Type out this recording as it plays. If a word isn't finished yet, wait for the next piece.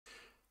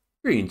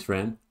Greetings,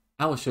 friend.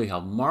 I will show you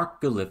how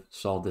Mark Goodliffe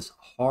solved this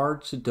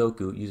hard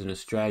Sudoku using a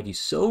strategy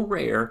so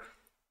rare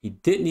he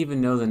didn't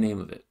even know the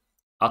name of it.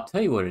 I'll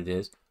tell you what it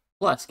is,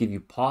 plus give you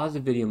pause the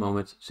video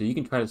moments so you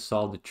can try to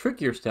solve the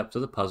trickier steps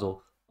of the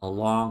puzzle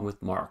along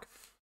with Mark.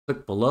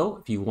 Click below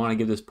if you want to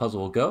give this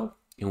puzzle a go.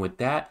 And with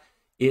that,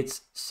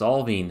 it's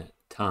solving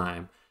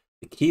time.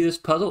 The key to this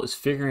puzzle is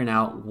figuring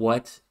out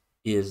what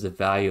is the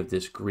value of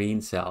this green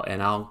cell,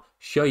 and I'll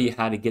show you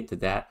how to get to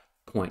that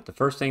point. The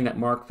first thing that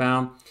Mark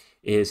found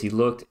is he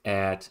looked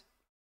at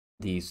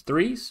these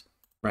threes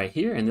right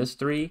here, and this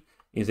three,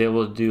 he's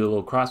able to do a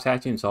little cross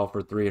hatching and solve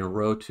for 3 in a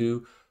row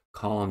 2,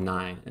 column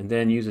 9. And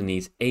then using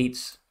these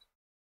 8s,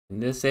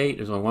 and this 8,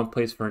 there's only one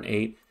place for an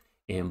 8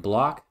 in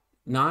block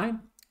 9,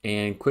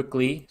 and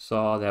quickly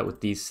saw that with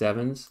these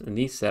 7s and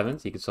these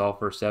 7s, he could solve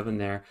for a 7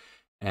 there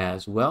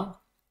as well.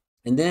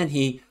 And then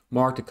he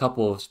marked a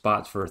couple of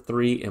spots for a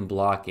 3 in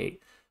block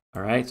 8.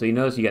 All right, so you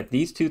notice you got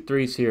these 2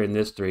 3s here and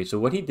this 3. So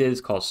what he did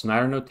is called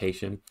Snyder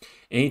notation.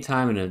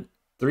 Anytime in a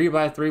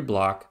 3x3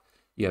 block,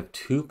 you have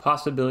 2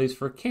 possibilities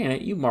for a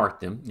candidate, you mark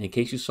them. In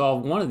case you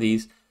solve one of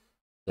these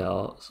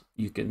cells,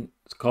 you can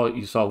call it,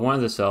 you solve one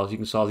of the cells, you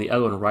can solve the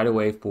other one right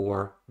away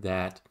for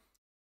that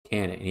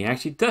candidate. And he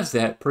actually does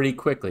that pretty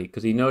quickly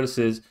because he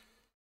notices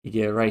you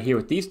get right here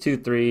with these 2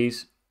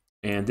 3s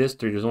and this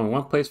 3, there's only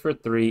one place for a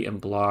 3 in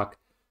block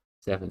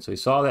 7. So he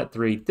saw that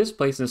 3,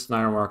 displacing the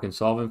Snyder mark and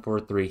solving for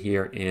a 3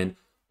 here in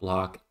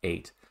block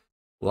 8.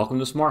 Welcome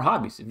to Smart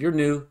Hobbies. If you're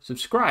new,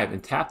 subscribe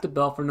and tap the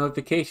bell for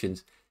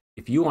notifications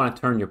if you want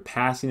to turn your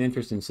passing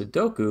interest in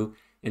Sudoku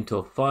into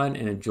a fun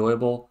and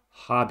enjoyable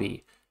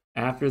hobby.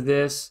 After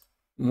this,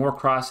 more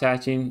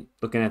cross-hatching,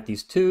 looking at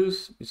these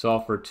 2s. We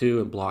solve for 2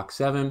 in block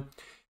 7.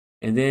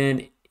 And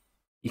then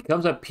he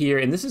comes up here,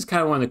 and this is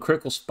kind of one of the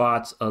critical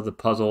spots of the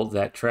puzzle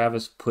that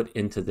Travis put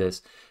into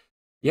this.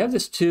 You have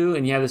this 2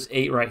 and you have this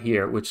 8 right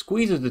here, which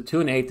squeezes the 2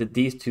 and 8 to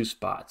these 2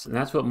 spots. And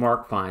that's what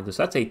Mark finds.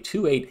 So that's a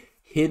 2-8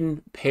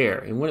 hidden pair.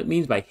 And what it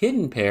means by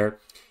hidden pair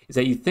is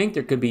that you think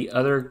there could be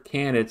other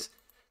candidates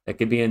that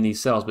could be in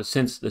these cells. But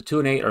since the 2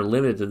 and 8 are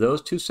limited to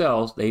those 2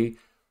 cells, they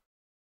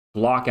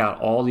block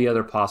out all the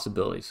other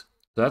possibilities.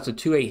 So that's a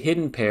 2-8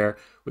 hidden pair,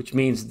 which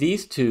means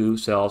these 2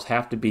 cells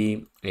have to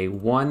be a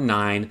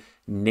 1-9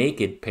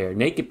 naked pair.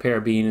 Naked pair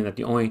being that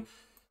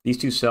these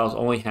 2 cells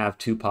only have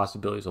 2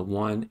 possibilities, a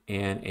 1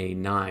 and a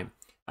 9.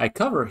 I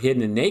cover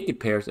hidden and naked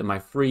pairs in my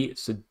free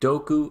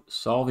Sudoku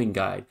solving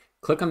guide.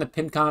 Click on the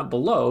pinned comment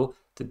below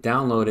to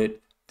download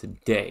it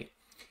today.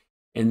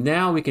 And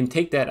now we can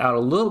take that out a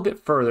little bit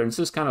further, and this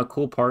is kind of a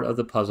cool part of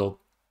the puzzle.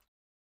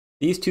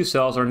 These 2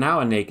 cells are now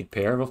a naked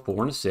pair of a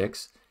 4 and a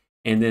 6,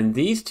 and then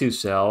these 2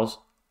 cells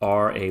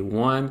are a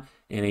 1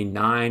 and a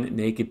 9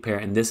 naked pair.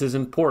 And this is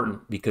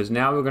important because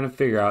now we're going to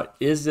figure out,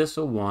 is this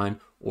a 1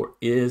 or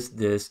is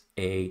this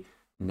a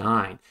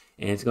 9?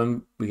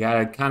 And we got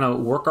to kind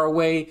of work our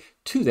way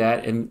to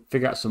that and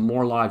figure out some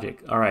more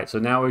logic. All right, so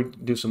now we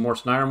do some more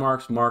Snyder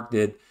marks. Mark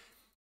did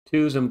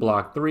 2s in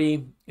block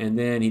 3, and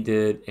then he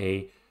did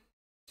a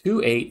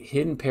 2-8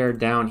 hidden pair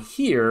down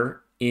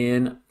here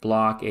in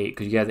block 8,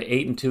 because you have the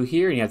 8 and 2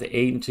 here and you have the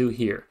 8 and 2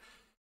 here.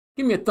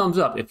 Give me a thumbs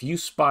up if you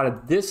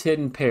spotted this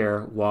hidden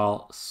pair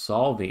while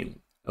solving.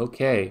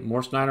 Okay,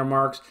 more Snyder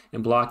marks.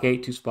 In block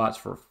 8, 2 spots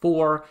for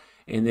 4.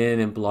 And then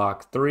in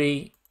block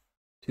 3,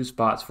 2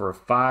 spots for a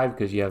 5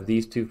 because you have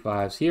these 2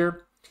 5s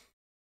here.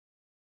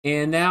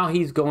 And now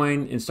he's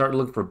going and start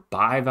looking for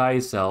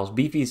bi-value cells,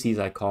 BVCs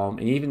I call them,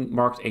 and even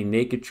marks a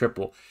naked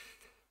triple.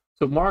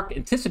 So Mark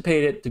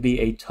anticipated it to be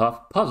a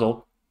tough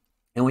puzzle.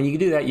 And when you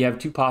do that, you have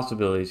 2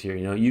 possibilities here.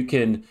 You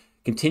can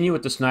continue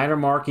with the Snyder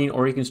marking,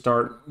 or you can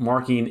start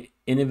marking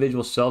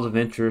individual cells of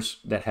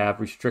interest that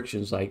have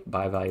restrictions like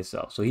bi-value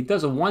cells. So he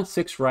does a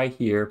 1-6 right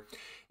here.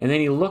 And then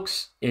he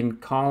looks in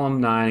column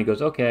 9 and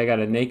goes, okay, I got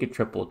a naked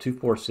triple, 2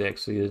 4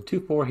 6. So he has a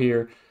 2 4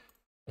 here,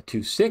 a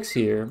 2 6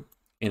 here,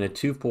 and a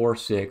 2 4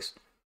 6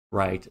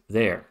 right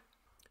there.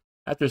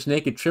 After his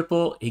naked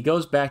triple, he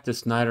goes back to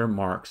Snyder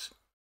marks.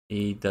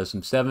 He does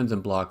some 7s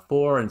in block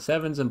 4 and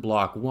 7s in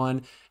block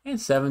 1 and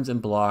 7s in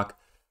block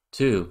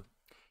 2.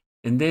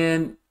 And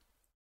then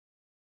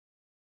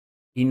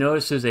he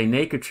notices a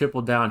naked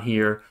triple down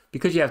here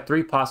because you have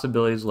 3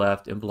 possibilities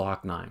left in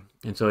block 9.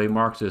 And so he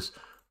marks this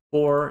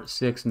 4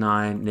 6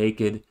 9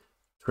 naked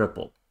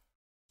triple.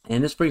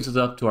 And this brings us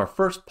up to our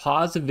first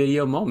pause the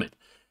video moment.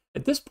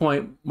 At this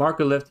point, Mark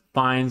Goodliffe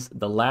finds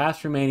the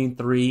last remaining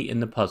 3 in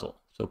the puzzle.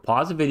 So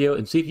pause the video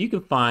and see if you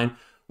can find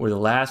where the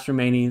last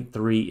remaining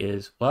 3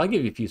 is. Well, I'll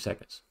give you a few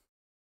seconds.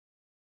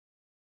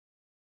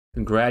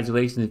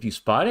 Congratulations if you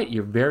spot it.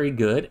 You're very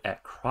good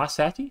at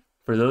cross-hatching.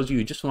 For those of you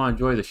who just want to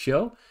enjoy the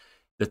show,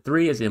 the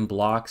 3 is in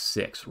block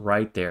 6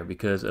 right there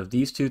because of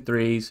these 2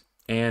 3s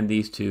and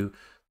these 2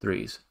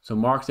 3s. So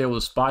Mark's able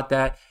to spot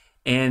that.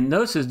 And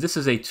notice this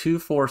is a 2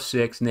 4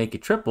 6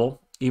 naked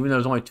triple. Even though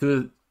there's only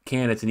 2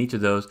 candidates in each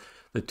of those,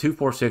 the 2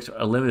 4 6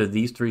 are limited to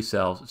these 3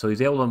 cells. So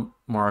he's able to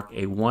mark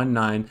a 1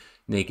 9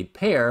 naked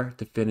pair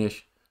to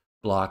finish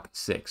block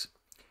 6.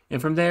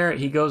 And from there,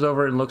 he goes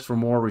over and looks for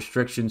more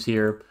restrictions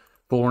here.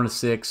 4 and a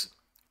 6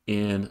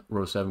 in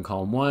row 7,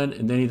 column 1.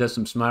 And then he does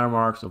some Snyder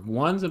marks of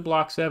 1s in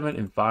block 7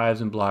 and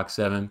 5s in block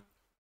 7.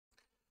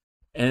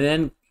 And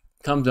then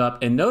comes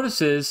up and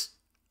notices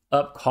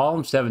up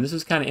column 7. This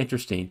is kind of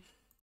interesting.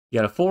 You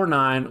got a 4,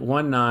 9,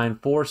 1, 9,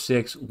 4,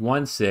 6,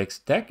 1, 6.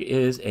 That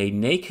is a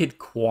naked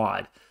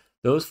quad.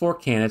 Those 4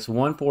 candidates,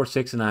 1, 4,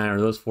 6, and 9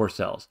 are those 4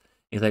 cells.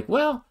 And he's like,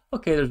 well,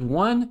 okay, there's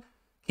one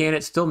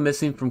candidate still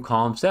missing from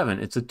column 7.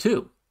 It's a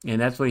 2.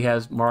 And that's what he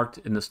has marked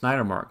in the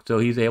Snyder mark. So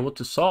he's able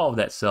to solve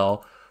that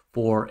cell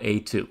for a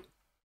 2.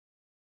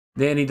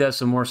 Then he does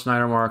some more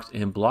Snyder marks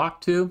in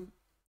block 2.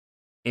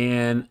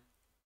 And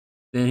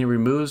then he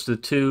removes the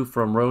 2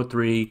 from row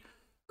 3,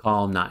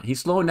 column 9. He's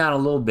slowing down a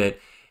little bit.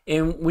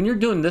 And when you're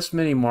doing this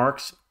many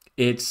marks,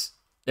 it's,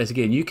 as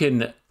again, you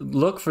can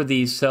look for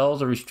these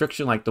cells of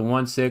restriction like the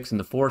 1, 6 and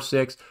the 4,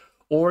 6,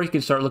 or you can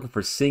start looking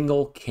for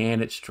single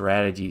candidate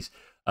strategies.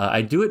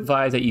 I do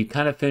advise that you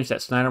kind of finish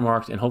that Snyder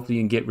marks and hopefully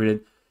you can get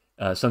rid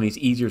of some of these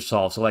easier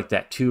solves. So like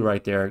that 2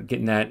 right there,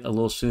 getting that a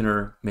little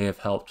sooner may have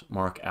helped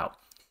Mark out.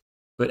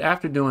 But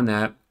after doing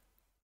that,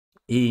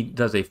 he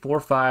does a 4,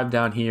 5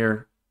 down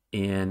here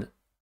in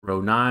row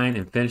 9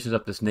 and finishes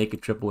up this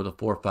naked triple with a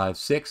 4, 5,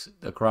 6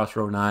 across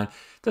row 9.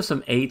 Does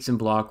some 8s in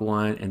block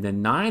 1 and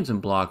then 9s in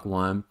block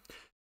 1.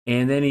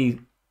 And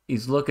then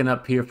he's looking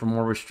up here for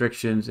more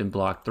restrictions in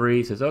block 3.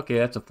 He says, okay,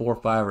 that's a 4,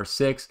 5, or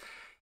 6.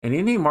 And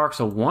then he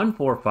marks a 1,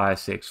 4, 5,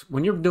 6.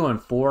 When you're doing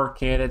 4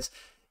 candidates,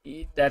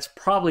 that's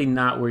probably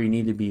not where you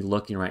need to be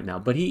looking right now.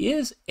 But he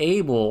is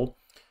able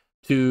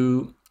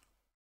to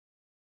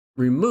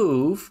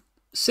remove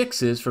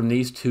 6s from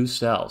these 2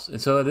 cells.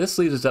 And so this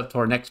leads us up to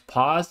our next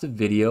pause the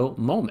video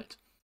moment.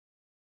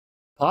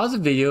 Pause the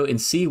video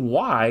and see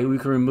why we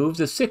can remove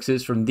the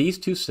 6s from these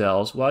 2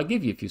 cells while I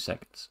give you a few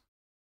seconds.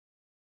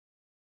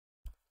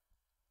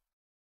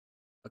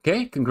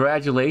 Okay,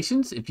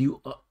 congratulations. If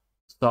you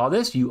saw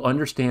this, you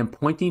understand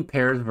pointing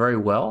pairs very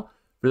well.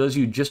 For those of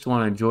you who just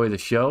want to enjoy the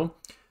show,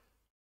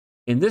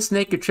 in this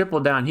naked triple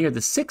down here, the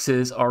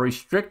 6s are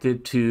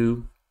restricted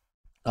to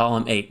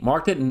column 8.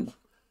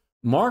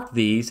 Mark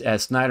these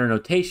as Snyder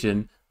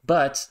notation,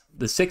 but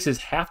the 6s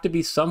have to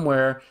be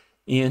somewhere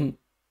in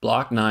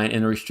block 9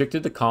 and are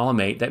restricted to column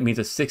 8. That means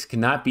a 6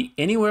 cannot be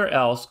anywhere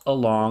else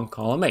along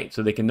column 8.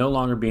 So they can no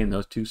longer be in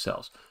those 2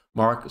 cells.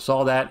 Mark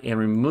saw that and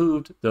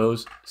removed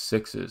those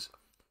 6s.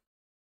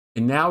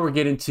 And now we're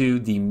getting to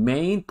the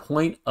main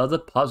point of the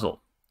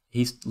puzzle.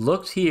 He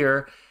looks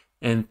here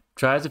and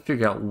tries to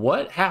figure out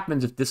what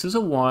happens if this is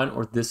a 1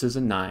 or if this is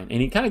a 9.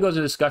 And he kind of goes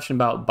into a discussion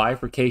about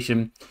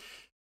bifurcation.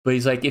 But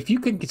he's like, if you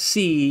could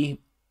see,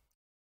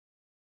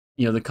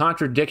 the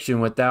contradiction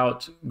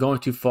without going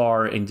too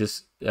far and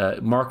just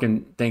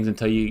marking things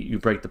until you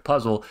break the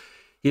puzzle,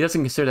 he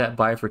doesn't consider that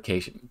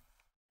bifurcation.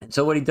 And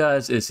so what he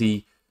does is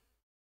he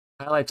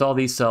highlights all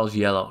these cells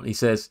yellow. And he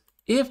says,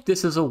 if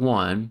this is a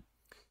 1,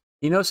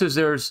 he notices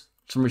there's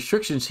some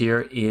restrictions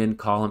here in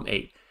column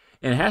 8.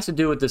 And it has to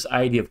do with this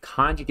idea of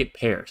conjugate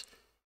pairs.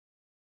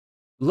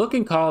 Look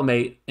in column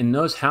 8 and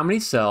notice how many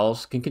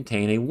cells can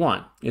contain a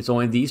 1. It's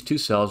only these 2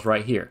 cells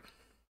right here.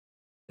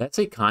 That's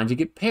a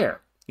conjugate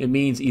pair. It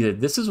means either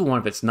this is a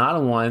 1, if it's not a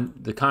 1,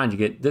 the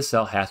conjugate, this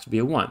cell has to be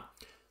a 1.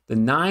 The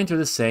 9s are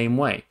the same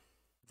way.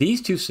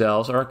 These 2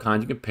 cells are a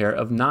conjugate pair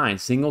of 9,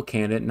 single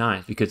candidate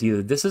 9s, because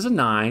either this is a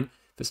 9, if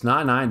it's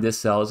not a 9, this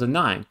cell is a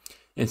 9.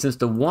 And since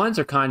the 1s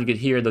are conjugate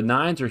here, the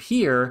 9s are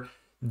here,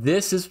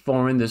 this is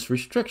forming this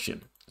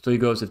restriction. So he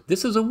goes, if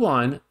this is a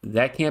 1,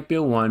 that can't be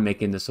a 1,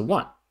 making this a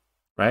 1,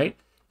 right?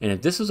 And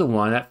if this is a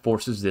 1, that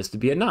forces this to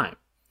be a 9.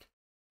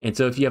 And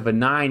so if you have a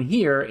 9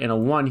 here and a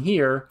 1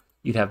 here,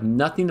 you'd have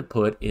nothing to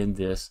put in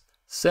this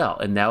cell.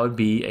 And that would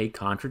be a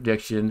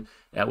contradiction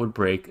that would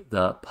break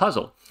the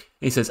puzzle.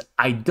 And he says,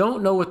 I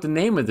don't know what the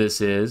name of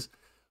this is,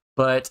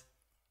 but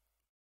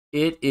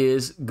it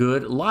is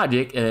good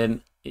logic.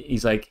 And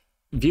he's like,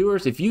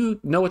 viewers, if you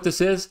know what this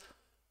is,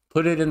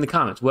 put it in the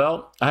comments.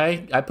 Well,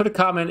 I put a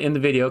comment in the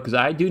video because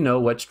I do know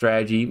what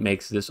strategy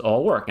makes this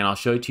all work. And I'll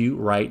show it to you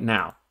right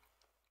now.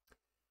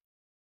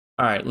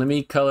 All right, let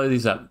me color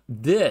these up.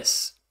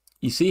 This,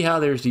 you see how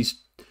there's these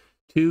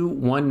 2,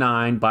 1,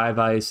 9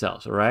 bivalue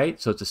cells, all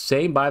right? So it's the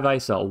same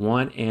bivalue cell,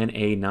 1 and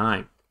a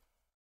 9.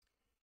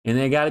 And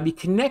they got to be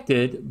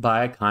connected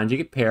by a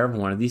conjugate pair of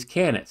one of these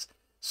candidates.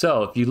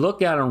 So if you look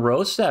down on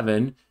row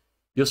 7,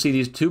 you'll see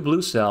these 2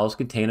 blue cells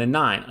contain a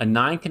 9. A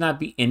 9 cannot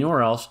be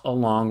anywhere else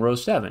along row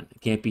 7.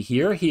 It can't be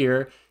here or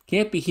here,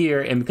 can't be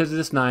here, and because of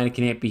this 9, it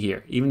can't be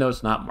here, even though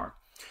it's not marked.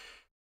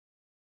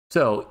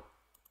 So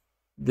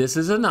this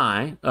is a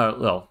 9,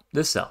 well,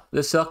 this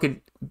cell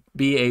could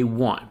be a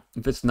 1.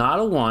 If it's not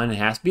a 1, it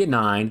has to be a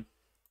 9.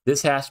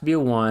 This has to be a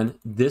 1.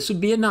 This would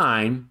be a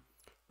 9.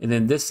 And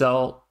then this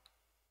cell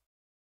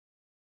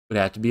would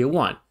have to be a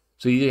 1.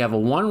 So you either have a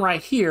 1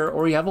 right here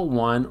or you have a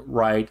 1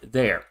 right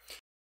there.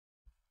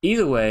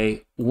 Either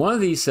way, one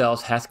of these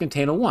cells has to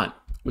contain a 1,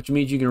 which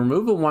means you can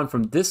remove a 1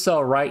 from this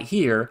cell right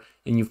here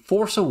and you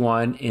force a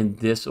 1 in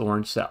this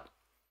orange cell.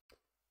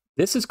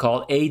 This is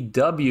called a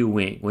W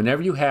wing.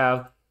 Whenever you have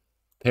a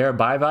pair of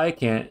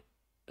bivalue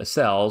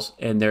cells,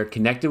 and they're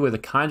connected with a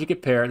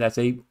conjugate pair. That's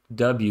a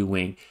W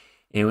wing.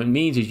 And what it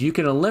means is you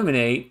can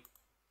eliminate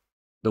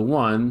the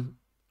 1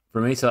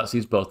 from any cell that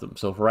sees both of them.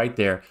 So right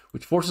there,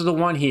 which forces a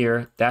 1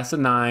 here, that's a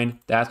 9,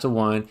 that's a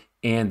 1,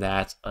 and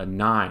that's a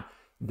 9.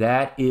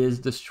 That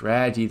is the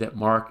strategy that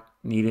Mark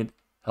needed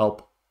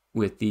help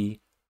with the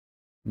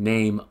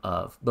name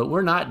of. But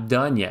we're not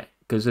done yet,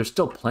 because there's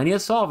still plenty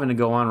of solving to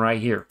go on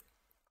right here.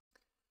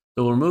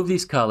 So we'll remove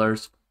these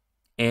colors,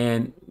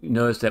 and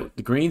notice that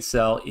the green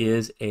cell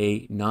is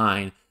a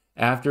 9.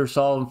 After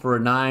solving for a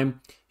 9,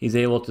 he's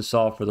able to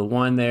solve for the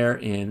 1 there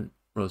in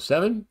row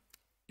 7.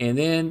 And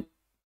then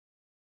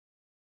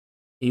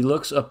he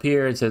looks up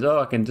here and says, oh,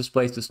 I can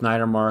displace the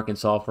Snyder mark and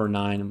solve for a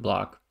 9 in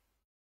block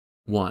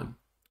 1.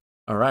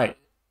 All right.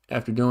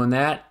 After doing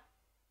that,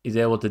 he's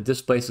able to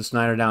displace the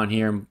Snyder down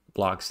here in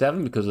block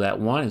 7 because of that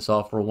 1 and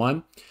solve for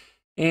 1.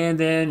 And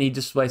then he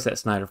displaces that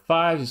Snyder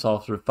 5. He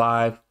solves for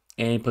 5.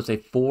 And he puts a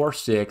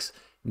 4-6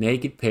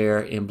 naked pair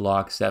in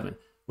block 7,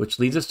 which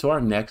leads us to our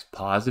next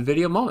pause the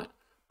video moment.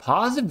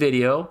 Pause the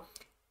video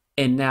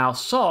and now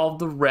solve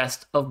the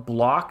rest of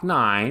block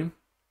 9,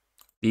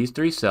 these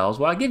 3 cells,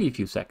 while I give you a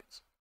few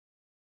seconds.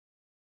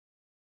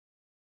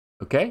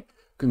 Okay,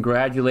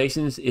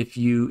 congratulations if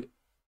you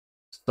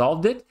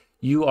solved it.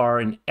 You are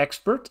an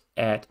expert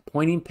at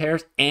pointing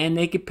pairs and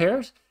naked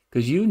pairs,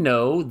 because you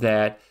know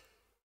that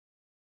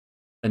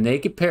a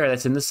naked pair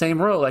that's in the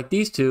same row like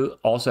these two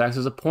also acts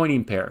as a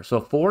pointing pair. So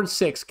 4 and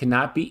 6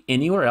 cannot be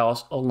anywhere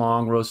else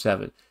along row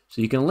 7.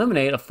 So you can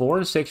eliminate a 4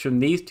 and 6 from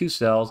these 2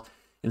 cells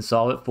and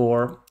solve it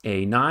for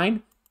a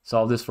 9,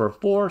 solve this for a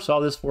 4,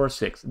 solve this for a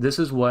 6. This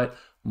is what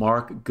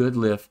Mark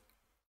Goodliffe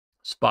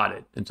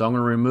spotted. And so I'm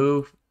going to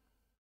remove,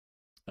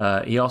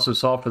 he also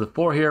solved for the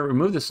 4 here,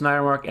 remove the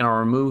Snyder mark, and I'll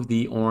remove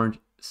the orange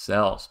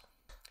cells.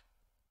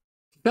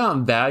 If you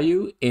found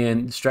value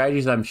in the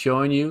strategies I'm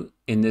showing you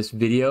in this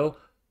video,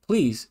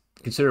 please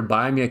consider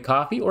buying me a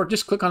coffee or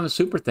just click on the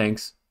super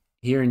thanks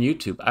here in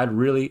YouTube. I'd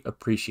really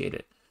appreciate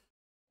it.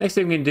 Next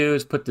thing we can do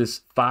is put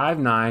this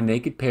 5-9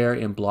 naked pair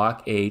in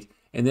block 8,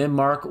 and then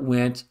Mark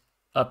went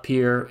up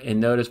here and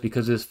notice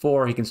because of this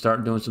 4, he can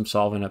start doing some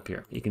solving up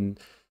here. He can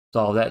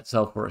solve that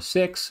cell for a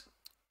 6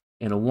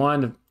 and a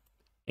 1,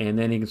 and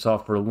then he can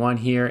solve for a 1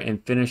 here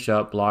and finish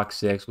up block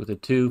 6 with a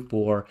 2,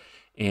 4,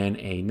 and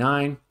a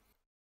 9.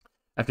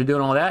 After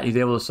doing all that, he's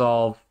able to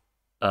solve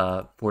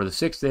for the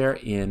 6 there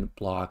in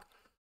block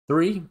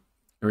 3. And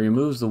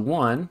removes the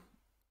 1.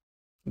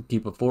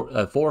 Keep a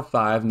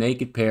 4-5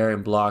 naked pair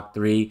in block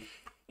 3.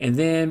 And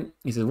then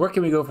he says, where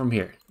can we go from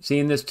here?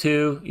 Seeing this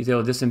 2, he's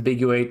able to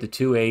disambiguate the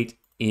 2-8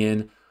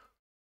 in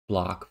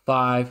block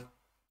 5.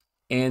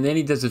 And then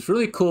he does this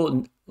really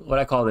cool, what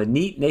I call the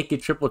neat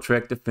naked triple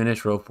trick to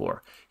finish row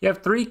 4. You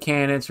have 3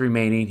 candidates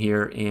remaining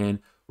here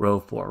in row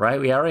 4, right?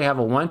 We already have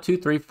a 1, 2,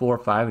 3, 4,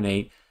 5, and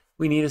 8.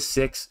 We need a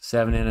 6,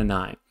 7, and a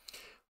 9.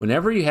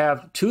 Whenever you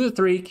have 2 of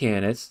 3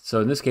 candidates,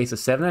 so in this case a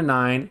 7 and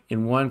 9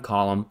 in one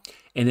column,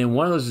 and then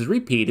one of those is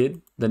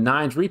repeated, the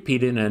 9's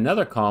repeated in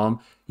another column,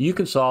 you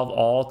can solve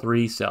all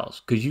 3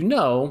 cells. Because you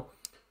know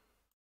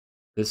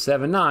the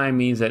 7, 9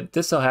 means that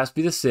this cell has to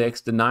be the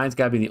 6, the 9's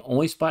got to be the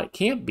only spot it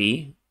can't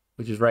be,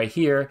 which is right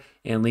here,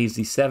 and leaves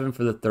the 7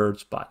 for the 3rd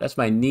spot. That's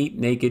my neat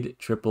naked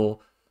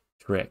triple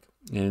trick.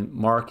 And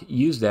Mark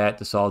used that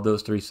to solve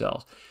those 3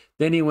 cells.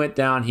 Then he went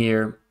down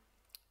here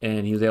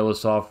and he was able to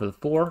solve for the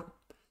 4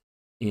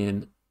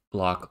 in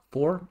block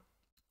 4.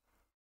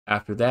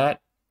 After that,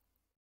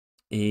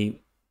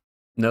 he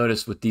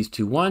noticed with these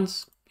 2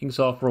 1s, he can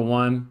solve for a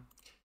 1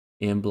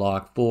 in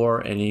block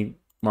 4, and he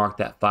marked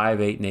that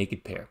 5-8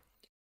 naked pair.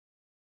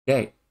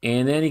 Okay,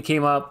 and then he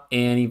came up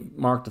and he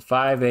marked the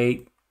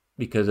 5-8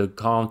 because of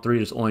column 3,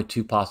 there's only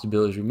 2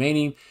 possibilities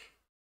remaining.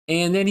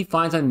 And then he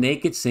finds a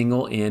naked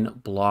single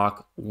in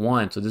block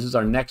 1. So this is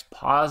our next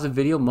pause the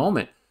video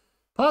moment.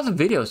 Pause the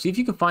video, see if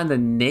you can find the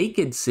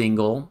naked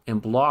single in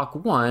block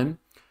 1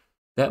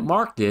 that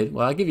Mark did.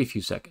 Well, I'll give you a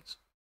few seconds.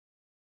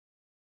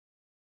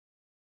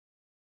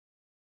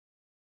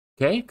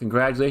 Okay,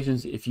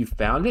 congratulations if you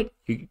found it.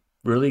 You're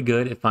really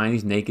good at finding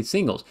these naked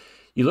singles.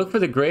 You look for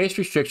the greatest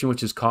restriction,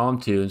 which is column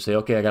 2, and say,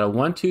 okay, I got a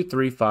 1, 2,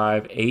 3,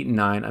 5, 8, and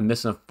 9. I'm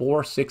missing a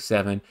 4, 6,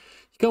 7.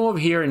 You come over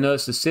here and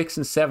notice the 6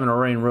 and 7 are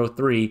already in row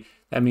 3.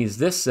 That means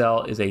this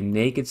cell is a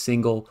naked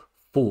single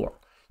 4.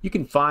 You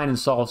can find and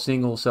solve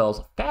single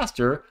cells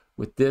faster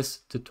with this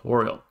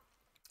tutorial.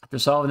 After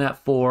solving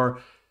that 4,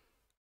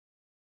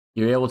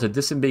 you're able to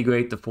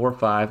disambiguate the 4,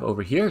 5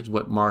 over here, is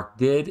what Mark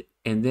did,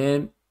 and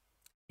then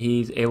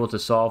he's able to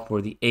solve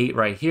for the 8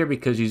 right here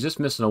because he's just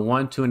missing a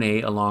 1, 2, and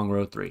 8 along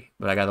row 3.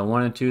 But I got a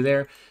 1 and 2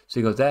 there, so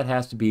he goes, that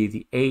has to be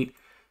the 8,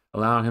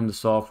 allowing him to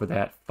solve for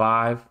that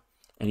 5,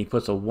 and he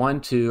puts a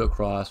 1, 2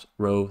 across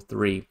row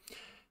 3.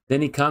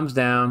 Then he comes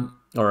down,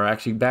 or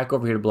actually back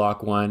over here to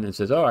block 1 and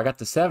says, oh, I got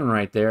the 7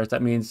 right there. So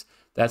that means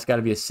that's got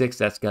to be a 6,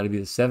 that's got to be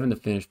the 7 to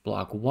finish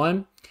block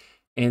 1.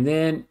 And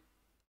then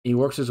he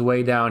works his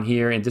way down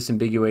here and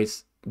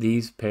disambiguates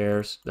these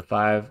pairs, the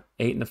 5,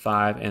 8 and the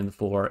 5, and the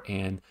 4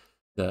 and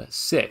the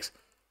 6.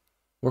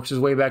 Works his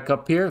way back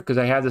up here because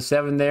I have the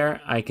 7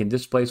 there. I can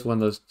displace one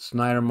of those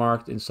Snyder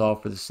marked and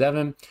solve for the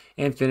 7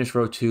 and finish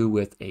row 2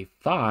 with a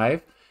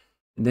 5.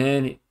 And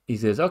then he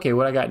says, okay,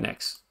 what I got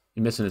next?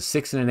 You're missing a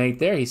 6 and an 8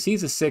 there. He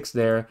sees a 6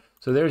 there.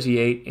 So there's the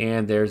 8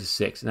 and there's the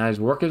 6. Now he's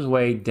working his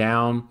way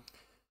down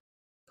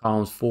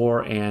columns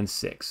 4 and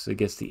 6. So he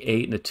gets the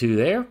 8 and the 2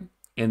 there.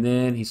 And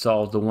then he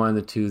solves the 1 and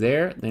the 2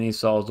 there. Then he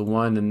solves the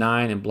 1, the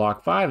 9 in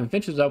block 5 and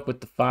finishes up with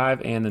the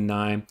 5 and the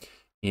 9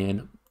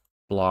 in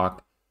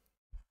block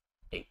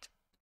 8.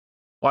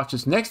 Watch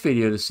this next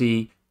video to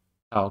see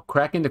how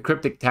Cracking the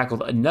Cryptic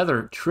tackled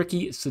another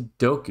tricky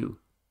Sudoku.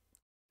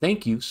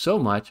 Thank you so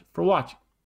much for watching.